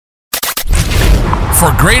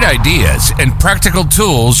For great ideas and practical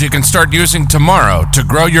tools you can start using tomorrow to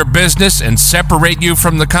grow your business and separate you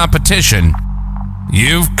from the competition,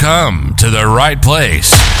 you've come to the right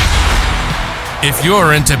place. If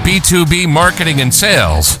you're into B2B marketing and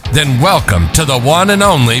sales, then welcome to the one and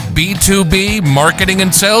only B2B Marketing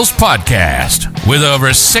and Sales Podcast. With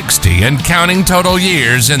over 60 and counting total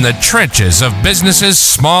years in the trenches of businesses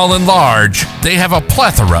small and large, they have a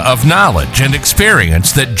plethora of knowledge and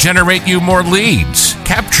experience that generate you more leads,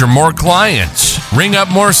 capture more clients, ring up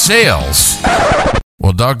more sales.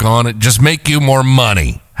 Well, doggone it, just make you more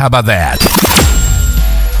money. How about that?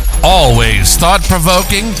 Always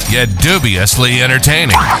thought-provoking, yet dubiously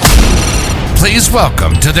entertaining. Please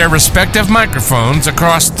welcome to their respective microphones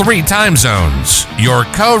across 3 time zones, your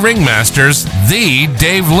co-ringmasters, the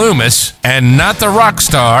Dave Loomis, and not the rock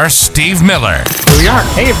star, Steve Miller. Here we are.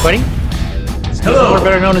 Hey, everybody. Steve Miller,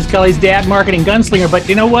 better known as Kelly's dad, marketing gunslinger. But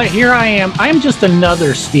you know what? Here I am. I'm just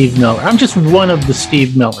another Steve Miller. I'm just one of the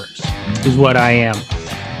Steve Millers, is what I am.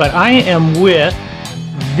 But I am with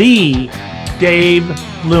the Dave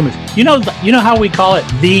Loomis. You know how we call it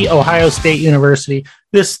the Ohio State University?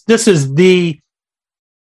 This is the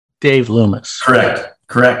Dave Loomis. Correct.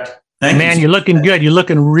 Thank you. Man, you're looking good. You're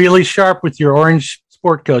looking really sharp with your orange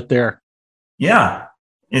sport coat there. Yeah,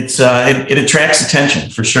 it's it attracts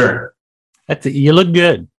attention for sure. You look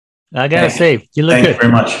good. I gotta say, you look good. Thank you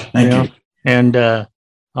very much. Thank you. And I'll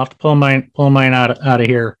have to pull mine out of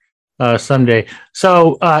here someday.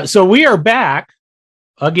 So we are back.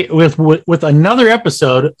 With another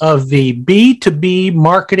episode of the B2B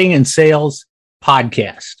Marketing and Sales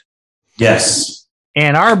Podcast. Yes.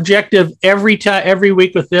 And our objective every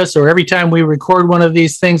week with this, or every time we record one of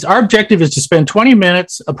these things, our objective is to spend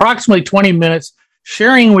approximately 20 minutes,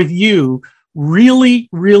 sharing with you really,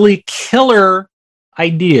 really killer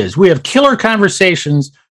ideas. We have killer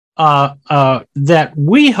conversations that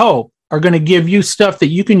we hope are going to give you stuff that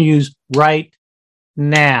you can use right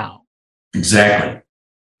now.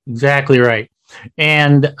 Exactly right.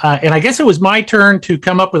 And I guess it was my turn to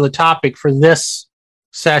come up with a topic for this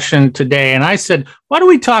session today. And I said, why don't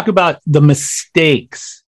we talk about the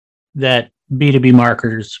mistakes that B2B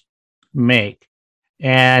marketers make?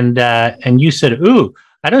 And you said, ooh,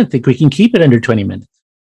 I don't think we can keep it under 20 minutes.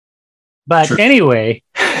 But sure. Anyway,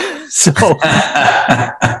 so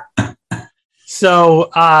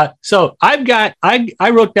I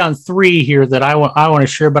wrote down 3 here that I want to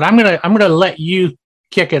share, but I'm gonna let you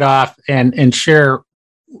kick it off and share,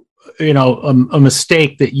 a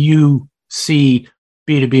mistake that you see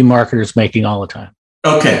B2B marketers making all the time.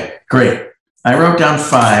 Okay, great. I wrote down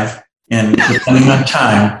 5, and depending on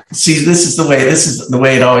time, this is the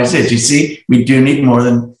way it always is. You see, we do need more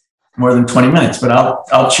than 20 minutes, but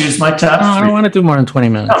I'll choose my top 3. I don't want to do more than 20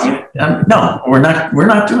 minutes. No, we're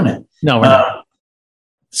not doing it. No, we're not.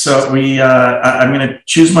 So I'm going to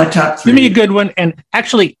choose my top 3. Give me a good one. And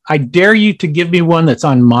actually, I dare you to give me one that's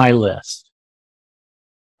on my list.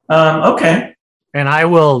 Okay. And I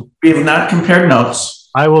will. We have not compared notes.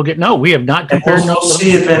 We have not compared notes. We'll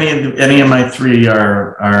see if any of my 3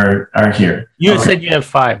 are here. You said you have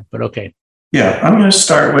 5, but okay. Yeah, I'm going to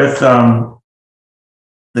start with the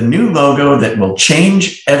new logo that will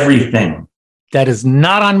change everything. That is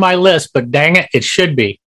not on my list, but dang it, it should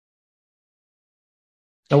be.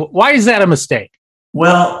 Now, why is that a mistake?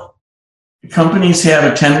 Well, companies have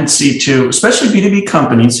a tendency to, especially B2B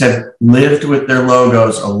companies, have lived with their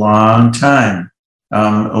logos a long time.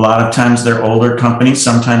 A lot of times they're older companies.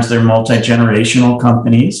 Sometimes they're multi-generational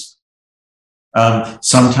companies.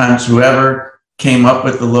 Sometimes whoever came up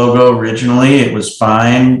with the logo originally, it was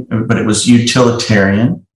fine, but it was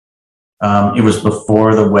utilitarian. It was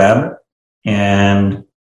before the web, and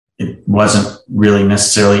it wasn't really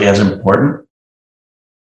necessarily as important.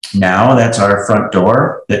 Now that's our front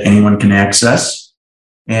door that anyone can access,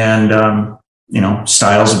 and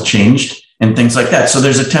styles have changed and things like that. So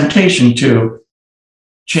there's a temptation to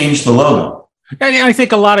change the logo. I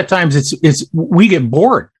think a lot of times it's we get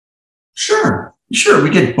bored. Sure, we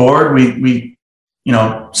get bored. We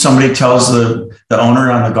somebody tells the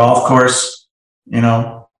owner on the golf course, hey,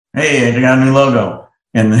 I got a new logo,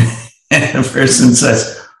 and the person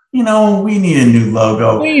says, we need a new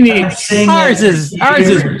logo. Ours is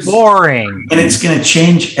boring, and it's going to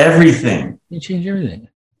change everything. Why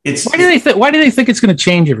do they think it's going to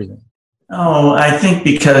change everything? Oh, I think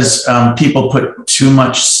because people put too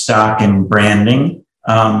much stock in branding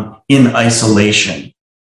in isolation.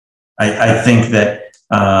 I think that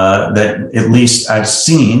at least I've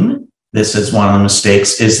seen this as one of the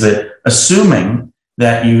mistakes, is that assuming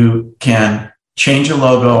that you can change a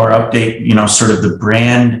logo or update, sort of the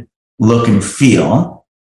brand look and feel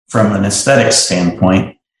from an aesthetic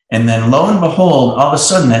standpoint. And then lo and behold, all of a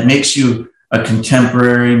sudden that makes you a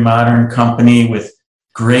contemporary modern company with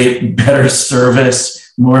great, better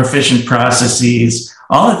service, more efficient processes,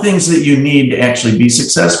 all the things that you need to actually be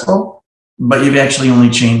successful, but you've actually only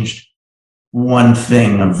changed one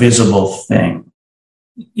thing, a visible thing.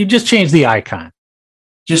 You just change the icon.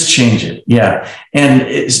 Just change it. Yeah.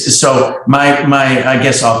 And so I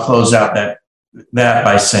guess I'll close out that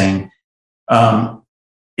by saying,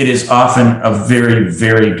 it is often a very,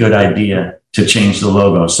 very good idea to change the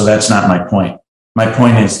logo. So that's not my point. My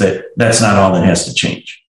point is that that's not all that has to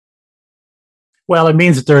change. Well, it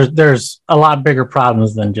means that there's a lot bigger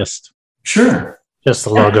problems than just the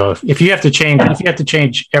logo. If you have to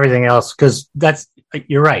change everything else, because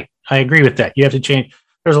you're right. I agree with that. You have to change.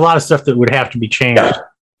 There's a lot of stuff that would have to be changed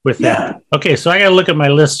with that. Okay, so I got to look at my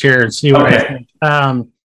list here and see what I think.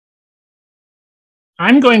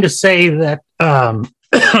 I'm going to say that.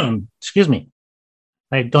 Excuse me.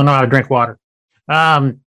 I don't know how to drink water.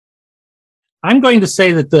 I'm going to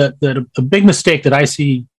say that a big mistake that I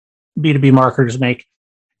see B2B marketers make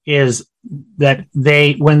is that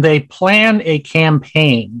when they plan a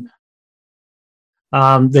campaign,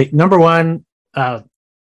 they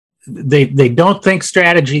don't think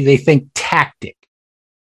strategy, they think tactic.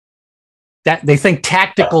 That they think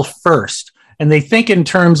tactical first, and they think in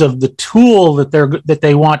terms of the tool that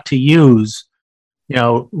they want to use,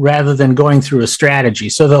 rather than going through a strategy.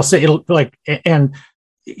 So they'll say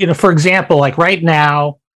for example, like right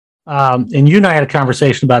now, and you and I had a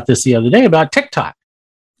conversation about this the other day about TikTok.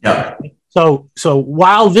 Yeah. So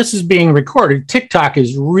while this is being recorded, TikTok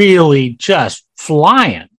is really just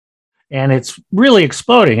flying, and it's really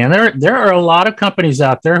exploding. And there are a lot of companies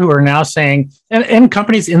out there who are now saying, and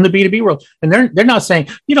companies in the B2B world, and they're now saying,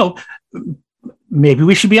 maybe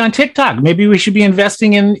we should be on TikTok. Maybe we should be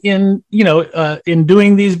investing in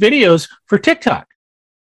doing these videos for TikTok.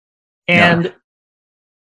 And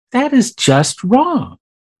that is just wrong.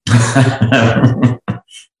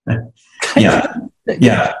 Yeah.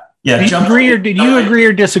 Do you agree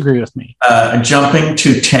or disagree with me? Jumping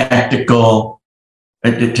to tactical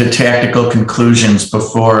conclusions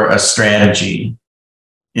before a strategy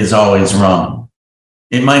is always wrong.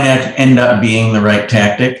 It might not end up being the right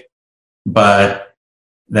tactic, but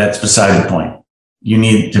that's beside the point. You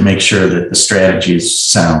need to make sure that the strategy is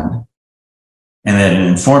sound and that it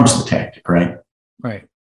informs the tactic, right?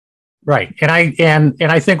 Right. And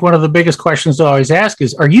I think one of the biggest questions to always ask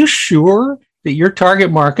is, are you sure that your target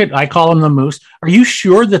market, I call them the moose, are you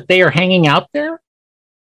sure that they are hanging out there?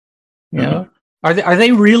 Are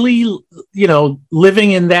they really,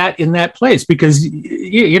 living in that place? Because,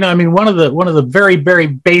 one of the very, very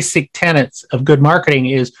basic tenets of good marketing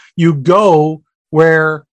is you go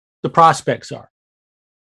where the prospects are.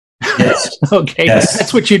 Yes. Okay. Yes.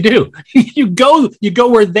 That's what you do. You go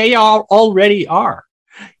where they already are,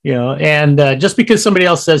 and just because somebody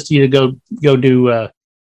else says to you to go do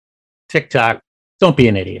TikTok, don't be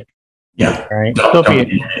an idiot. Yeah. All right. Don't be an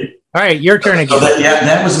idiot. All right, your turn again.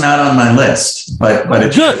 That was not on my list, but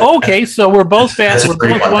it's good. Okay, so we're both fast. We're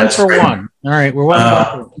both one for one. All right, we're 1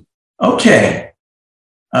 for 1. Okay.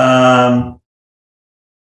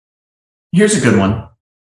 Here's a good one.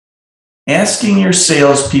 Asking your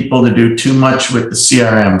salespeople to do too much with the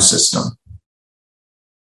CRM system.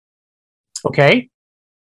 Okay.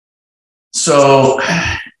 So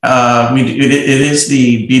it is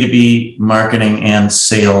the B2B marketing and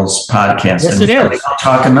sales podcast. Yes, and it is. We don't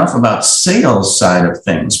talk enough about sales side of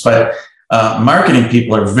things, but marketing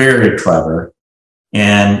people are very clever,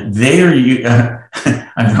 and they are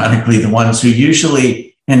ironically the ones who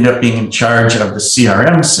usually end up being in charge of the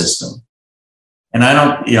CRM system. And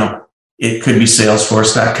it could be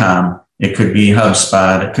Salesforce.com, it could be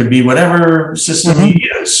HubSpot, it could be whatever system you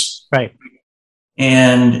use. Right.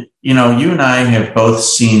 And you and I have both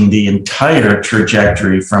seen the entire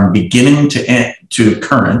trajectory from beginning to end to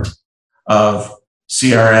current of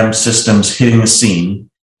CRM systems hitting the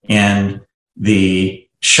scene and the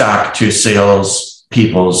shock to sales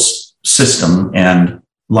people's system and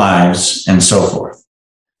lives and so forth.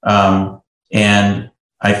 And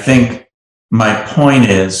I think my point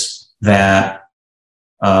is that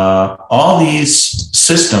all these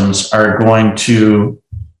systems are going to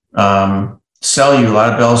sell you a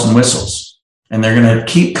lot of bells and whistles, and they're going to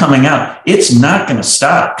keep coming out. It's not going to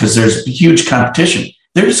stop because there's huge competition.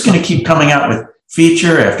 They're just going to keep coming out with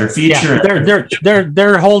feature after feature. Yeah,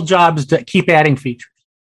 their whole job is to keep adding features.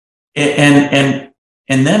 And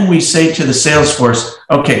then we say to the Salesforce,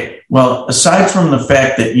 okay, well, aside from the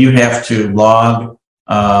fact that you have to log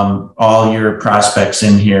all your prospects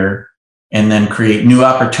in here and then create new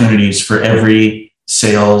opportunities for every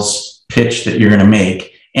sales pitch that you're going to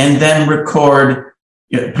make, and then record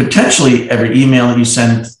potentially every email that you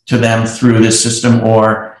send to them through this system,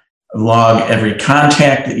 or log every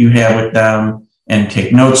contact that you have with them and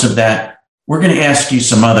take notes of that. We're going to ask you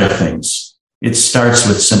some other things. It starts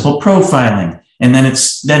with simple profiling, and then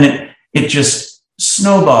it just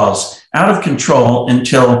snowballs out of control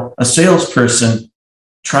until a salesperson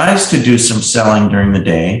tries to do some selling during the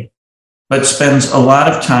day, but spends a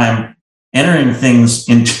lot of time entering things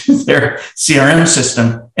into their CRM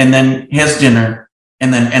system, and then has dinner,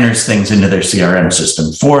 and then enters things into their CRM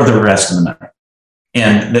system for the rest of the night.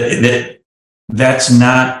 And that's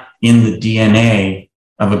not in the DNA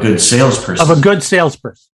of a good salesperson.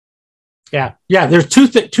 Yeah. There's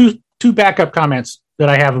two backup comments that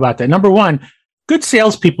I have about that. Number one, good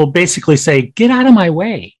salespeople basically say, "Get out of my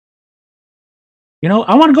way.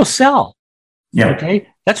 I want to go sell." Yeah. Okay.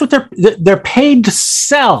 That's what they're paid to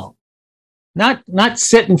sell, not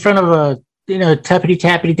sit in front of a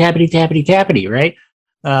tappity, right?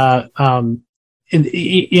 And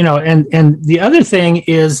the other thing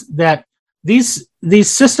is that these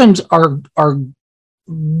systems are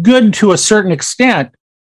good to a certain extent,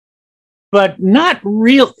 but not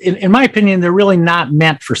real. In my opinion, they're really not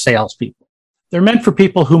meant for salespeople. They're meant for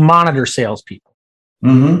people who monitor salespeople.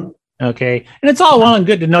 Mm-hmm. Okay, and it's all well and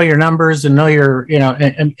good to know your numbers and know your,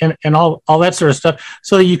 and all that sort of stuff,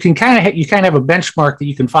 so you can kind of have a benchmark that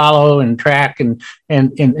you can follow and track and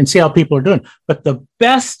see how people are doing. But the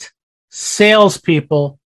best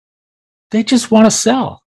salespeople, they just want to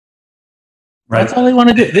sell. Right. That's all they want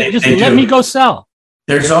to do. They let me go sell.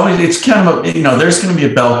 There's always, it's kind of there's going to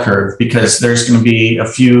be a bell curve, because there's going to be a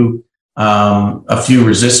few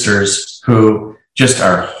resistors who just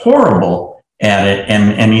are horrible at it,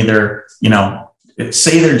 and either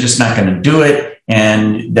say they're just not going to do it,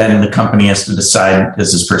 and then the company has to decide,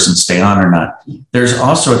 does this person stay on or not. There's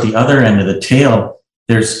also, at the other end of the tail,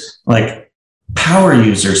 there's like power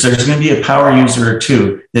users. There's going to be a power user or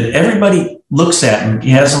two that everybody looks at and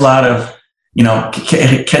has a lot of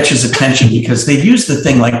catches attention, because they use the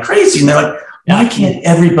thing like crazy, and they're like, why can't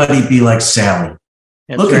everybody be like Sally?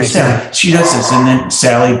 Look at Sally, she does this, and then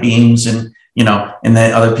Sally beams, and and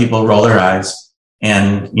then other people roll their eyes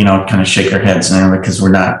and, kind of shake their heads, and because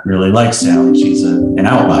we're not really like Sally. She's an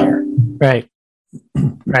outlier. Right.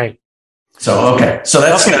 So, okay. So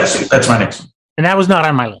that's my next one. And that was not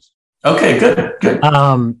on my list. Okay, good.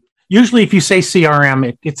 Usually if you say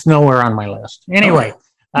CRM, it's nowhere on my list. Anyway,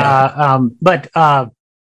 okay. But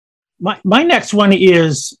my next one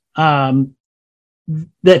is that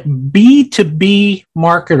B2B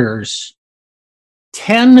marketers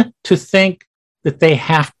tend to think that they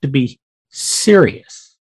have to be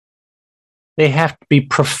serious. They have to be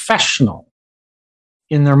professional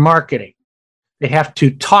in their marketing. They have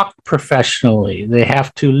to talk professionally. They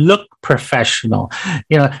have to look professional,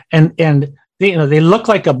 and they look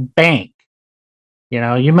like a bank.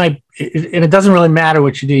 You might, and it doesn't really matter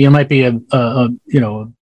what you do. You might be you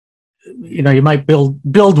might build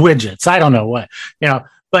widgets. I don't know what,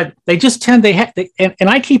 but they just tend, and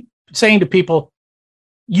I keep saying to people,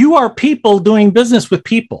 you are people doing business with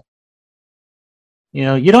people.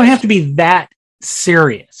 You don't have to be that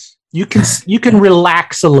serious. You can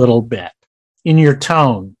relax a little bit in your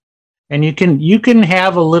tone, and you can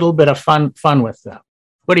have a little bit of fun with them.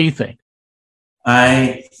 What do you think?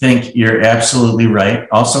 I think you're absolutely right.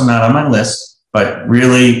 Also not on my list, but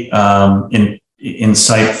really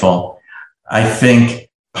insightful. I think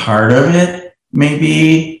part of it may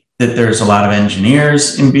be that there's a lot of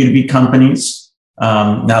engineers in B2B companies.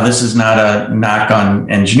 Now, this is not a knock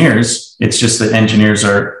on engineers. It's just that engineers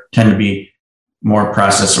tend to be more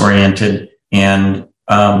process oriented and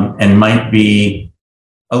might be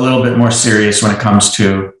a little bit more serious when it comes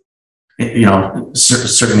to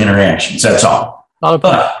certain interactions. That's all.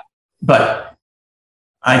 But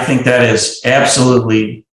I think that is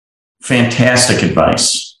absolutely fantastic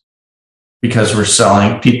advice, because we're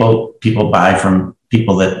selling people buy from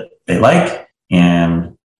people that they like,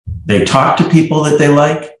 and they talk to people that they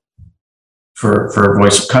like for a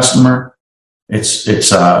voice of customer.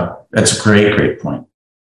 That's a great point.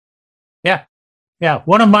 Yeah.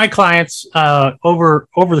 One of my clients over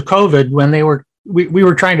the COVID, when we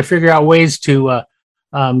were trying to figure out ways to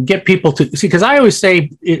get people to see, because I always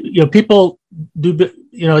say, people do,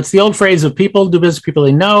 it's the old phrase of people do business with people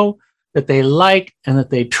they know, that they like, and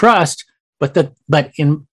that they trust, I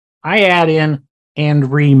add in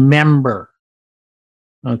and remember.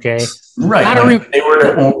 Okay. Right. They were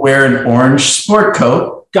to wear an orange sport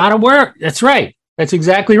coat. Gotta wear. That's right. That's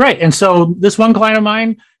exactly right. And so this one client of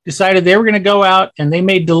mine decided they were going to go out, and they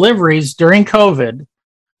made deliveries during COVID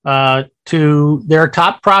to their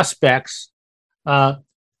top prospects, and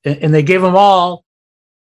they gave them all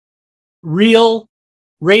real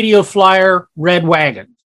radio flyer red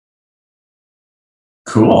wagons.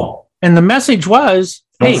 Cool. And the message was,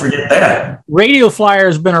 don't forget that. Radio flyer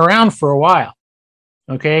has been around for a while.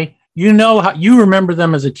 Okay. You know how you remember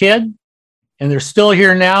them as a kid, and they're still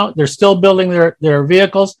here now. They're still building their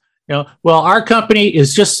vehicles. Well, our company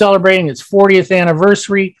is just celebrating its 40th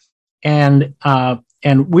anniversary, and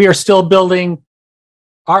we are still building.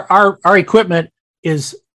 Our equipment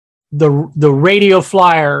is the radio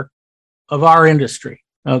flyer of our industry.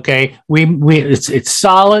 Okay, it's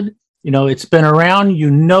solid. It's been around.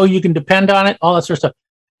 You can depend on it. All that sort of stuff.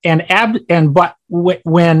 But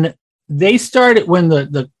when they started, when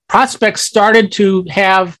the prospects started to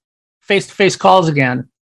have face-to-face calls again,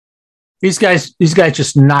 these guys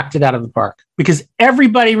just knocked it out of the park because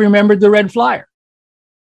everybody remembered the red flyer.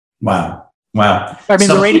 Wow. I mean,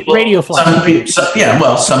 the radio flyer.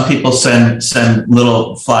 Some people send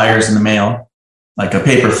little flyers in the mail, like a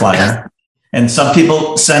paper flyer, and some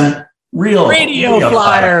people send real radio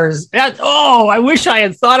flyers. I wish I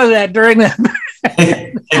had thought of that during that.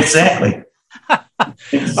 Exactly.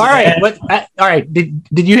 All right. All right.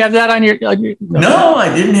 Did you have that on your? No,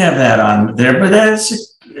 I didn't have that on there, but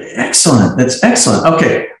that's excellent. That's excellent.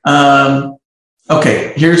 Okay.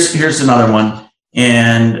 Okay. Here's another one,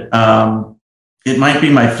 and it might be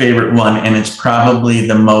my favorite one, and it's probably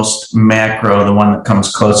the most macro, the one that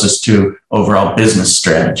comes closest to overall business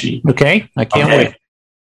strategy. Okay. I can't wait.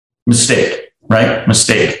 Mistake, right?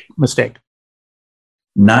 Mistake.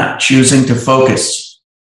 Not choosing to focus.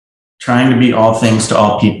 Trying to be all things to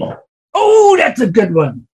all people. Oh, that's a good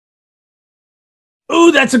one.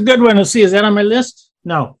 Let's see. Is that on my list?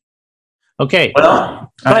 No. Okay.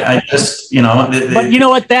 Well, I just, but you know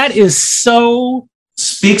what? That is so...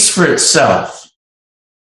 Speaks for itself,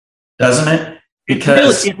 doesn't it?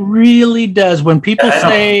 Because it really does. When people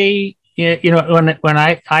say, when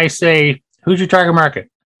I say, who's your target market?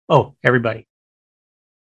 Oh, everybody.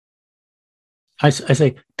 I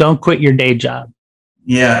say, don't quit your day job.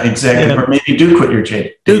 Yeah, exactly. Or maybe do quit your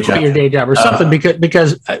day job. Quit your day job or something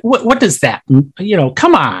because what does that?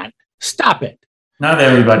 Come on, stop it. Not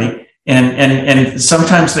everybody, and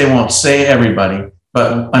sometimes they won't say everybody,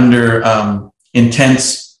 but under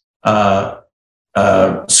intense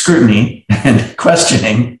scrutiny and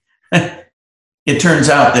questioning, it turns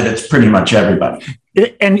out that it's pretty much everybody.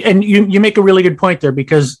 And you make a really good point there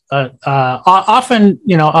because often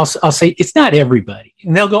I'll say it's not everybody,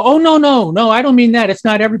 and they'll go, oh no, I don't mean that, it's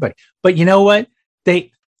not everybody. But you know what,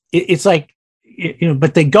 it's like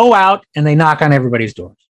but they go out and they knock on everybody's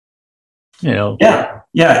doors. Yeah,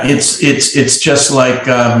 it's just like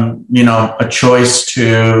a choice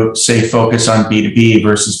to say focus on B2B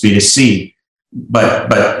versus B2C,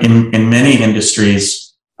 but in many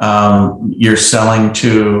industries you're selling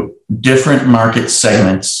to different market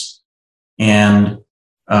segments, and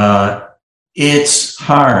it's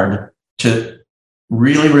hard to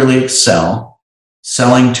really excel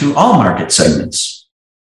selling to all market segments.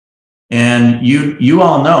 And you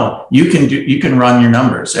all know you can run your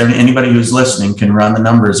numbers. Anybody who's listening can run the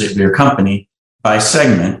numbers of your company by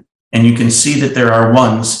segment, and you can see that there are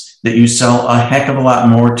ones that you sell a heck of a lot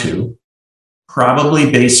more to, probably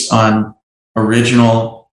based on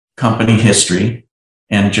original company history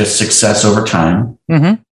and just success over time.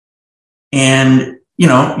 Mm-hmm. And,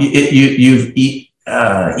 you've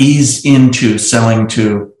eased into selling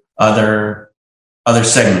to other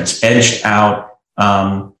segments, edged out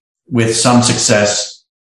with some success,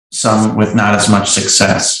 some with not as much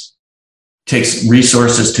success. It takes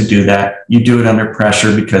resources to do that. You do it under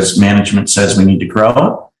pressure because management says we need to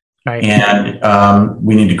grow. Right. And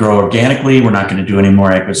we need to grow organically. We're not going to do any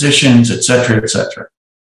more acquisitions, et cetera, et cetera.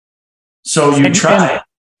 So you try,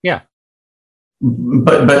 yeah,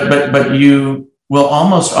 but you will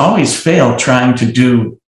almost always fail trying to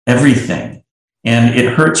do everything, and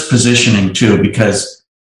it hurts positioning too. Because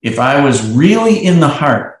if I was really in the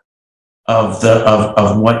heart of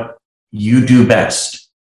what you do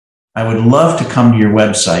best, I would love to come to your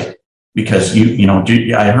website because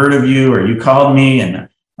I heard of you or you called me and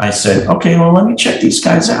I said, okay, well, let me check these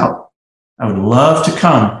guys out. I would love to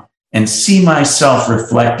come and see myself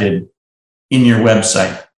reflected in your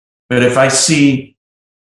website. But if I see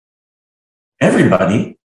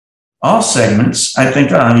everybody, all segments, I think,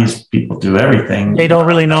 these people do everything. They don't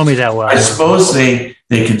really know me that well. I suppose they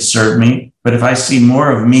can serve me, but if I see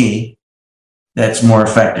more of me, that's more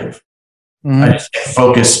effective. Mm-hmm. I just think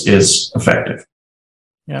focus is effective.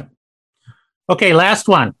 Yeah. Okay, last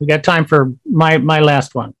one. We got time for my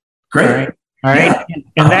last one. Great. All right. Yeah.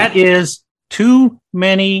 And that is too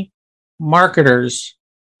many marketers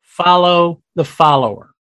follow the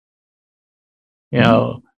follower. You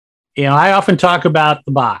know, I often talk about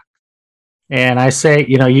the box, and I say,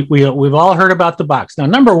 we've all heard about the box. Now,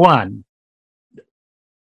 number one,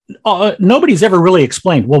 nobody's ever really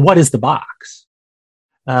explained, well, what is the box?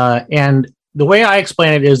 And the way I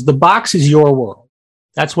explain it is the box is your world.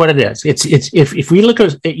 That's what it is. It's if we look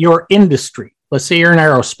at your industry, let's say you're in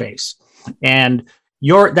aerospace, and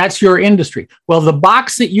that's your industry. Well, the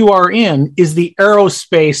box that you are in is the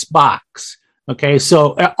aerospace box. Okay,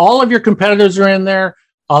 so all of your competitors are in there.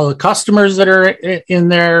 All the customers that are in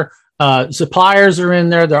there, suppliers are in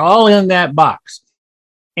there. They're all in that box.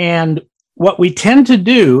 And what we tend to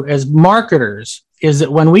do as marketers is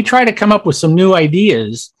that when we try to come up with some new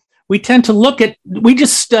ideas, we tend to we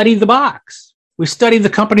just study the box. We study the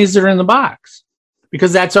companies that are in the box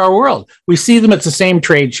because that's our world. We see them at the same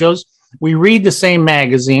trade shows. We read the same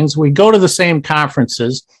magazines. We go to the same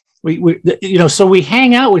conferences. So we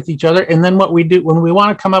hang out with each other. And then what we do when we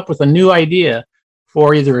want to come up with a new idea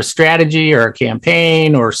for either a strategy or a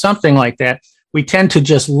campaign or something like that, we tend to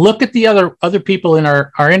just look at the other people in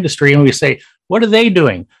our industry and we say, what are they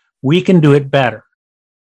doing? We can do it better.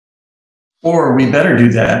 Or we better do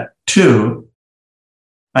that too.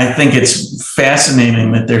 I think it's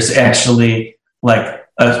fascinating that there's actually like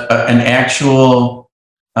an actual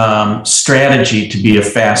strategy to be a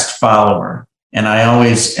fast follower. And I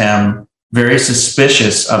always am very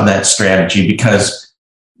suspicious of that strategy because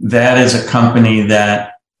that is a company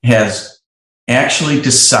that has actually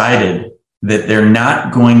decided that they're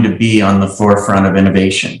not going to be on the forefront of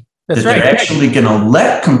innovation. That's right. They're actually going to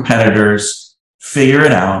let competitors figure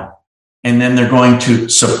it out, and then they're going to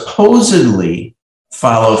supposedly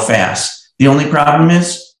follow fast. The only problem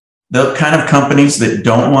is the kind of companies that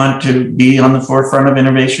don't want to be on the forefront of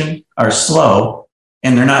innovation are slow,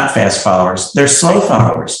 and they're not fast followers. They're slow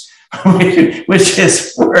followers, which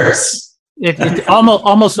is worse. It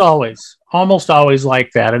almost always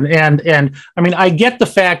like that. And I mean, I get the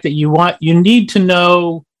fact that you need to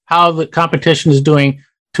know how the competition is doing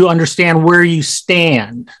to understand where you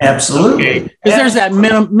stand. Absolutely. Because there's that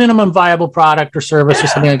minimum viable product or service or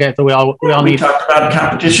something like that we all need. We talked about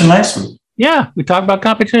competition last week. Yeah, we talked about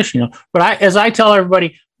competition. But as I tell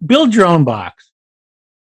everybody, build your own box.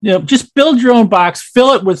 Just build your own box,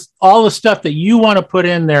 fill it with all the stuff that you want to put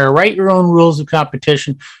in there, write your own rules of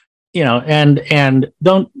competition, and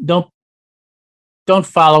don't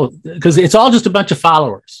follow, because it's all just a bunch of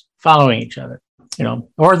followers following each other,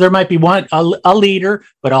 or there might be a leader,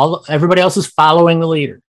 but everybody else is following the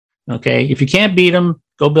leader. Okay. If you can't beat them,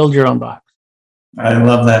 go build your own box. I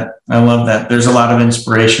love that. There's a lot of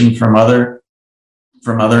inspiration from other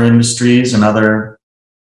industries and other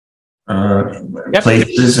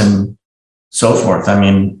places and so forth. I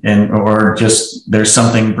mean, or just there's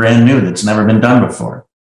something brand new that's never been done before.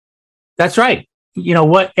 That's right.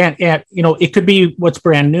 It could be what's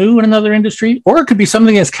brand new in another industry, or it could be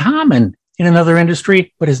something that's common in another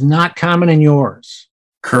industry, but is not common in yours.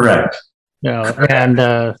 Correct. Correct.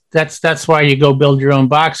 And that's why you go build your own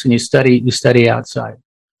box and you study outside.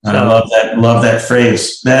 So, I love that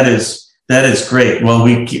phrase. That is great. Well,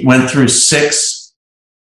 we went through 6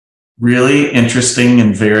 really interesting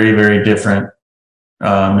and very, very different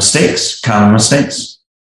common mistakes.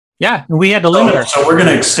 Yeah, and we had to limit ourselves. So we're going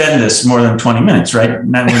to extend this more than 20 minutes, right?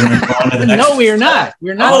 Now we're going to go on to the next. No, we are not.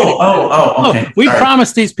 We're not. Okay. We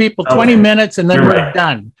promised these people 20 minutes, and then we're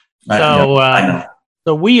done. I know.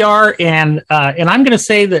 So we are, and I'm going to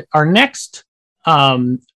say that our next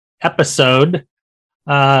episode,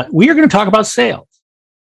 we are going to talk about sales,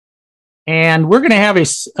 and we're going to have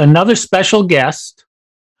another special guest.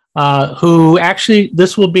 Who actually,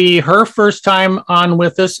 this will be her first time on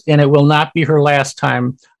with us, and it will not be her last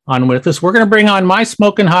time on with us. We're going to bring on my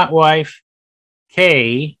smoking hot wife,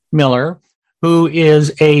 Kay Miller, who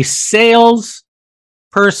is a sales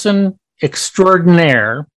person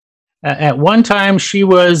extraordinaire. At one time, she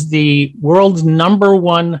was the world's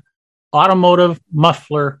 #1 automotive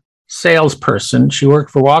muffler salesperson. She worked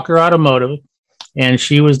for Walker Automotive, and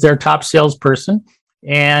she was their top salesperson.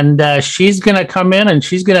 And she's going to come in and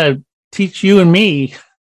she's going to teach you and me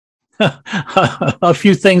a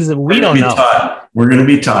few things that we don't know. We're going to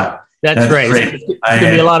be taught. That's great. It's going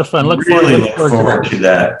to be a lot of fun. Look forward to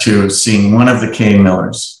that, to seeing one of the Kay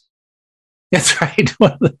Millers. That's right.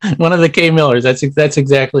 One of the Kay Millers. That's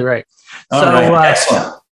exactly right. All right.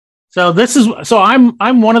 Excellent. So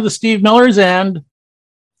I'm one of the Steve Millers and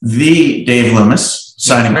the Dave Loomis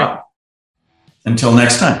signing off. Until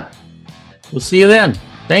next time. We'll see you then.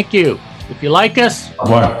 Thank you. If you like us,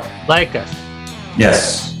 like us.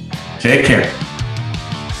 Yes. Take care.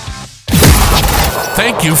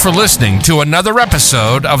 Thank you for listening to another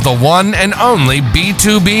episode of the one and only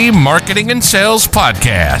B2B Marketing and Sales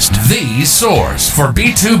Podcast, the source for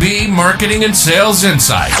B2B marketing and sales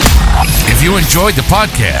insight. If you enjoyed the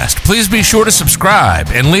podcast, please be sure to subscribe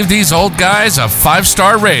and leave these old guys a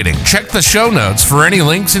 5-star rating. Check the show notes for any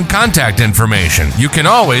links and contact information. You can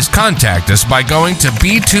always contact us by going to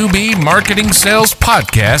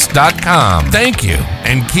b2bmarketingsalespodcast.com. Thank you,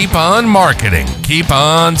 and keep on marketing, keep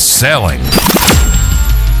on selling.